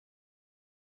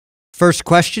First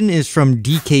question is from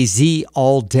DKZ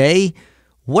all day.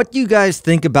 What do you guys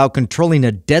think about controlling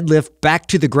a deadlift back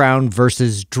to the ground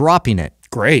versus dropping it?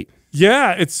 Great.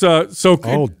 Yeah, it's so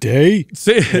all day.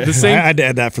 The same. I had to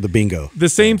add that for the bingo. The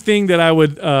same thing that I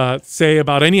would say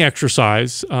about any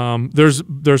exercise. There's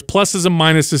pluses and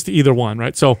minuses to either one,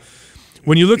 right? So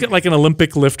when you look at like an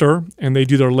Olympic lifter and they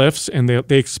do their lifts and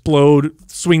they explode,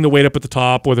 swing the weight up at the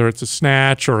top, whether it's a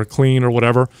snatch or a clean or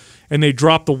whatever, and they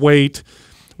drop the weight.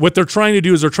 What they're trying to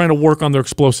do is they're trying to work on their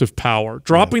explosive power.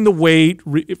 Dropping the weight,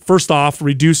 first off,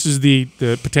 reduces the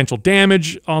potential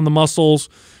damage on the muscles.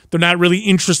 They're not really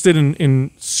interested in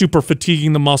super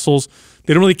fatiguing the muscles.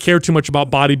 They don't really care too much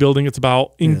about bodybuilding. It's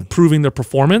about improving their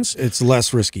performance. It's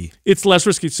less risky. It's less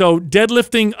risky. So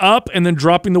deadlifting up and then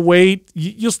dropping the weight,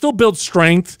 you'll still build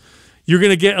strength. You're going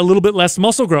to get a little bit less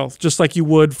muscle growth, just like you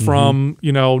would from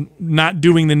not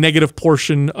doing the negative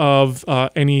portion of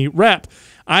any rep.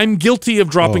 I'm guilty of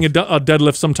dropping a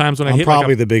deadlift sometimes when I hit. I'm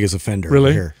probably the biggest offender.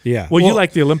 Really? Here. Yeah. Well, you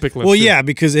like the Olympic lift. Well, yeah,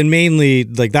 because mainly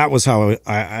like that was how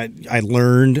I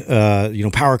learned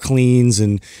power cleans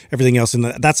and everything else, and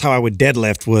that's how I would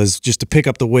deadlift, was just to pick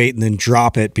up the weight and then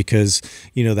drop it, because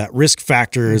that risk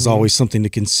factor is always something to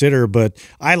consider. But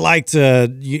I liked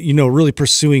really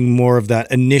pursuing more of that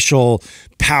initial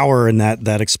power and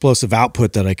that explosive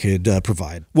output that I could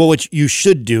provide. Well, what you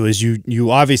should do is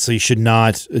you obviously should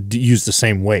not use the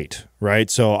same weight, right?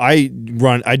 So I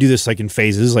do this like in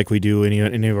phases, like we do in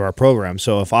any of our programs.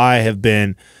 So if I have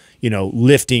been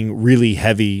lifting really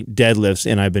heavy deadlifts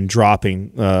and I've been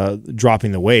dropping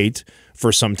the weight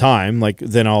for some time, like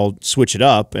then I'll switch it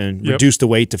up and reduce the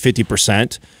weight to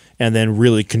 50% and then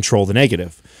really control the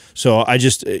negative. So I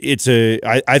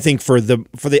think for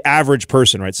the average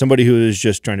person, right, somebody who is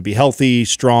just trying to be healthy,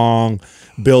 strong,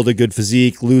 build a good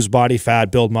physique, lose body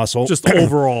fat, build muscle, just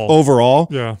overall,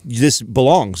 this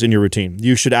belongs in your routine.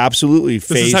 You should absolutely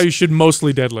This is how you should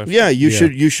mostly deadlift. Yeah,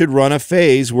 you should run a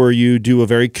phase where you do a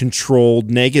very controlled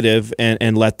negative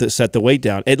and set the weight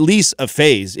down. At least a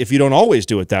phase, if you don't always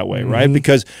do it that way, right?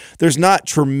 Because there's not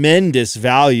tremendous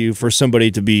value for somebody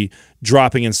to be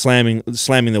dropping and slamming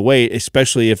the weight,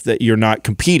 especially if you're not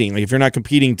competing. Like if you're not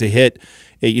competing to hit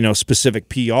specific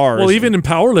PRs. Well, even in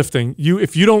powerlifting,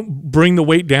 if you don't bring the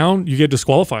weight down, you get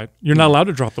disqualified. You're not allowed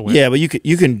to drop the weight. Yeah, but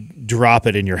you can drop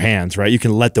it in your hands, right? You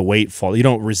can let the weight fall. You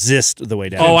don't resist the weight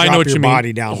down. Oh, I know what you mean.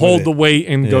 Body down. Hold the weight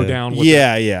and go down with it.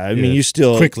 Yeah. I mean, you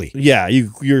still quickly. Yeah,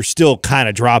 you're still kind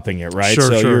of dropping it, right?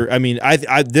 Sure.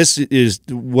 This is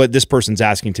what this person's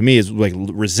asking to me, is like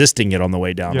resisting it on the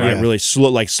way down, right? Really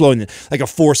slowing, like a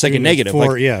 4-second negative.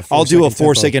 I'll do a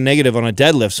 4-second negative on a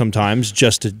deadlift sometimes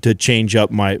just to change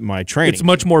up my training. It's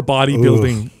much more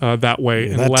bodybuilding that way.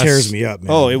 Yeah, that tears me up,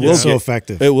 man. Oh, it will so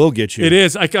effective. It will get you. It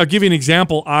is. I'll give you an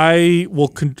example. I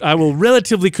will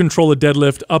relatively control a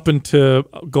deadlift up into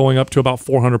going up to about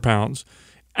 400 pounds.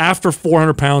 After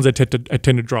 400 pounds, I tend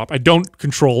to drop. I don't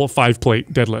control a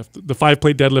 5-plate deadlift. The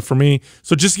 5-plate deadlift for me.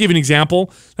 So just to give you an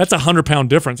example, that's a 100-pound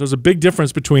difference. There's a big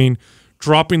difference between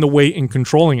dropping the weight and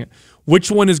controlling it. Which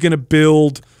one is going to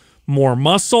build more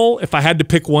muscle? If I had to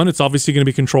pick one, it's obviously going to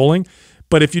be controlling.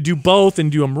 But if you do both and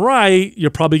do them right,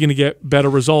 you're probably going to get better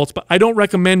results. But I don't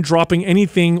recommend dropping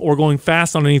anything or going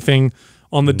fast on anything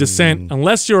on the descent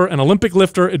unless you're an Olympic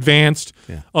lifter, advanced.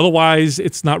 Yeah. Otherwise,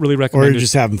 it's not really recommended. Or you're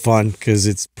just having fun, because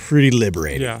it's pretty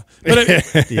liberating. Yeah.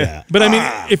 But I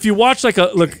mean, if you watch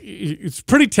look, it's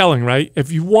pretty telling, right?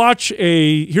 If you watch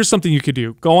here's something you could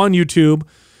do. Go on YouTube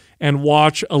and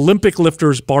watch Olympic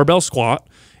lifters barbell squat,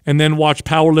 and then watch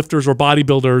power lifters or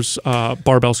bodybuilders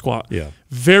barbell squat. Yeah.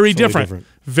 Very different.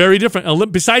 Very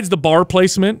different. Besides the bar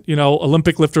placement,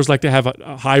 Olympic lifters like to have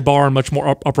a high bar and much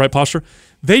more upright posture.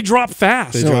 They drop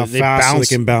fast. They drop fast so they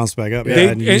can bounce back up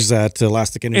and use that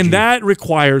elastic energy. And that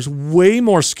requires way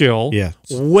more skill,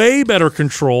 way better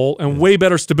control, and way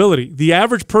better stability. The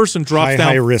average person drops down.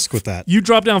 High risk with that. You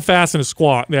drop down fast in a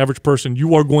squat, the average person,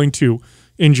 you are going to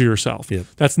injure yourself. Yep.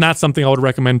 That's not something I would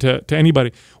recommend to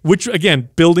anybody. Which, again,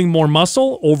 building more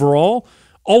muscle overall,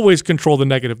 always control the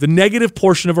negative. The negative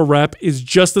portion of a rep is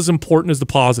just as important as the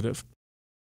positive.